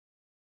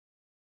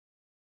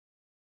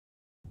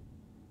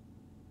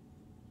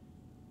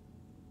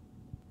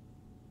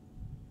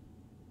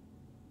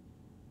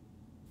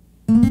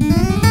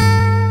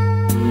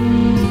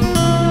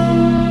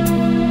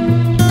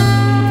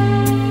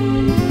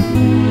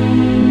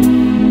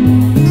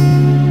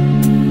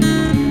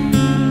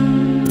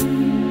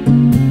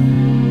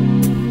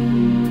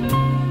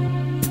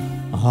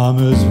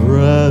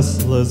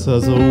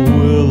restless as a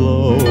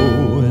willow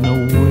in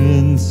a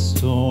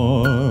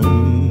windstorm.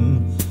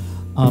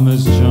 I'm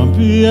as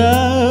jumpy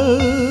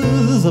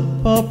as a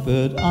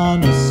puppet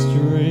on a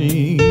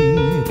string.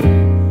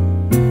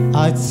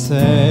 I'd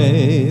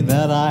say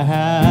that I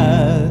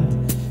had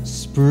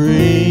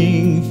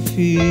spring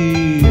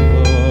fever,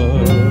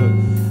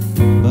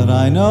 but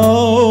I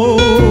know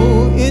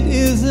it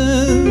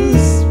isn't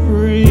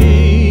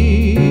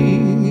spring.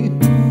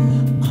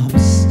 I'm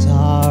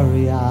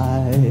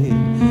starry-eyed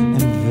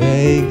and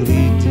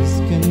vaguely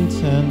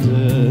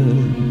discontented,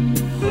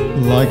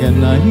 like a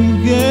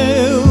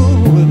nightingale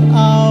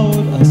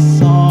without a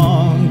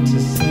song to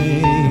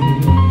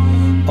sing.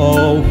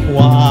 Oh,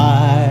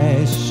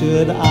 why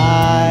should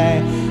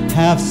I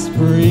have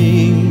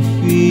spring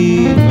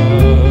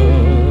fever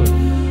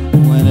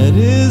when it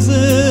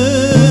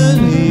isn't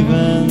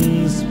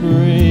even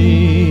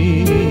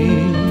spring?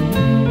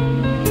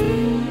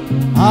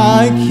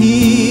 I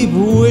keep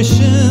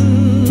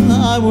wishing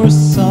I were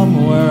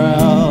somewhere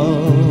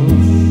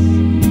else,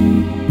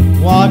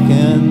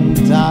 walking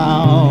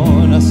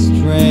down a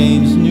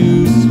strange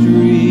new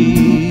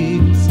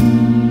street,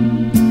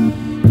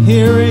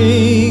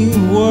 hearing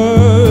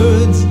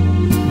words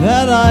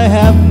that I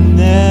have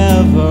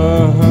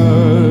never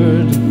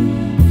heard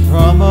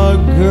from a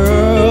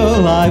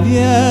girl I've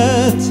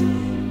yet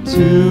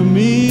to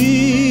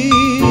meet.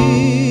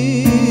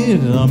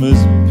 I'm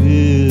as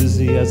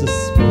busy as a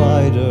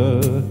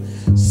spider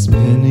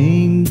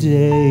spinning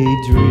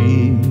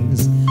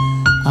daydreams.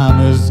 I'm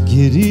as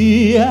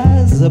giddy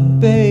as a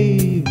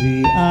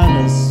baby on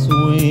a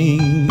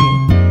swing.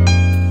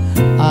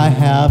 I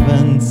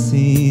haven't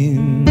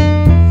seen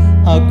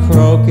a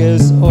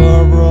crocus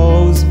or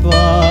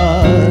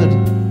rosebud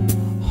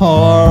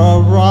or a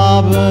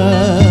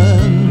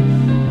robin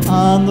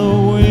on the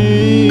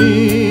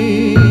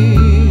wing,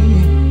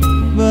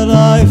 but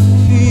I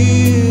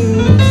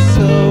feel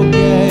so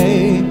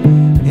gay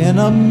in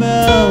a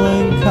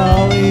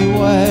melancholy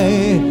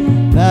way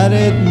that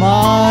it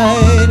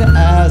might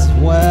as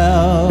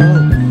well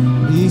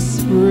be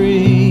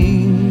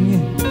spring.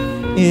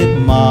 It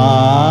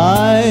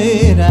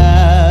might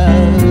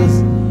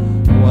as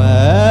well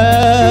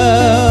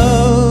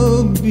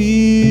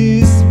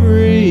be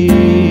spring.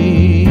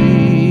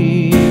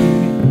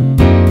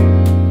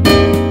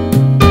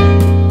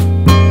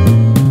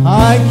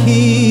 I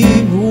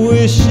keep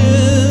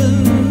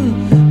wishing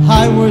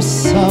I were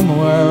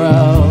somewhere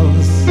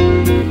else,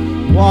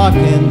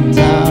 walking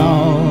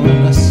down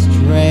a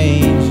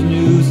strange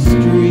new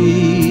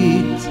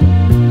street,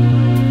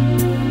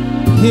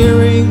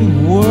 hearing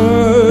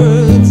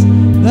words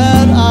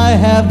that I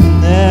have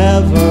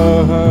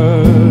never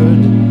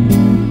heard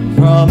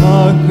from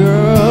a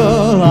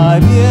girl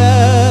I've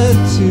yet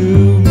to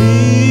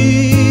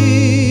meet.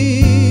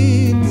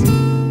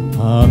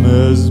 I'm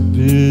as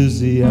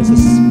busy as a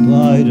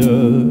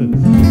spider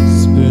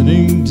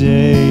spinning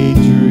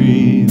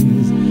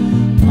daydreams.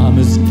 I'm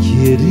as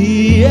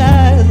giddy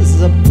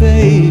as a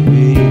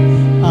baby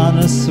on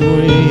a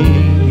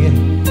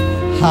swing.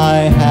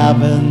 I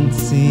haven't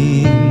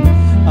seen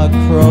a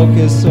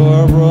crocus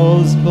or a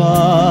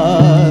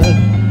rosebud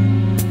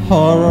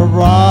or a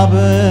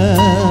robin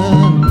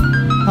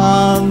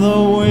on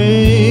the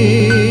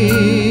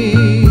wing,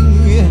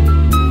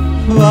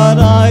 but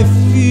I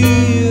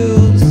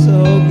feel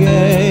so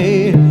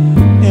gay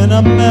in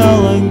a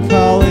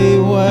melancholy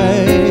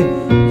way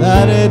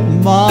that it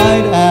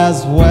might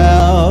as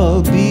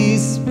well be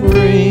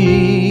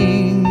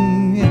spring.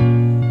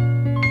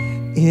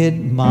 It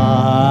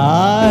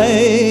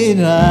might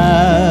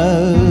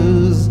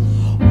as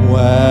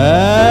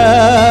well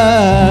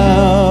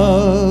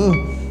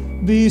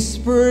be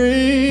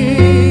spring.